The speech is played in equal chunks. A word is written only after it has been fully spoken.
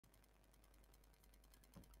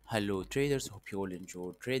Hello traders, hope you all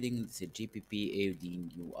enjoy trading. This is GBP AUD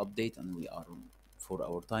new update and we are on for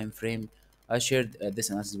our time frame. I shared this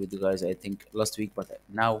analysis with you guys I think last week, but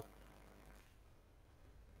now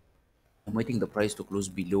I'm waiting the price to close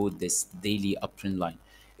below this daily uptrend line.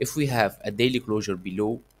 If we have a daily closure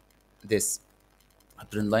below this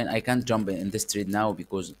uptrend line, I can't jump in this trade now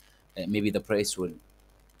because maybe the price will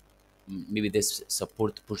maybe this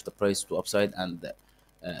support push the price to upside and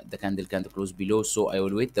the candle can't close below, so I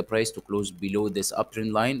will wait the price to close below this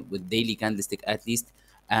uptrend line with daily candlestick at least,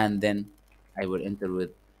 and then I will enter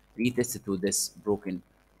with retest to this broken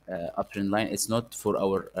uptrend line. It's not for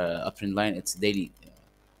our uptrend line, it's daily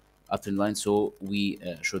uptrend line, so we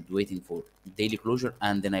should waiting for daily closure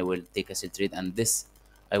and then I will take a sell trade, and this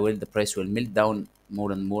I will the price will melt down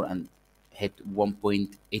more and more and hit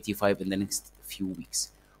 1.85 in the next few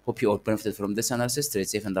weeks. Hope you all benefited from this analysis. Trade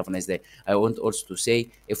safe and have a nice day. I want also to say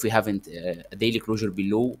if we haven't a daily closure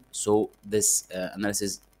below, so this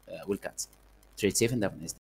analysis will cancel. Trade safe and have a nice day.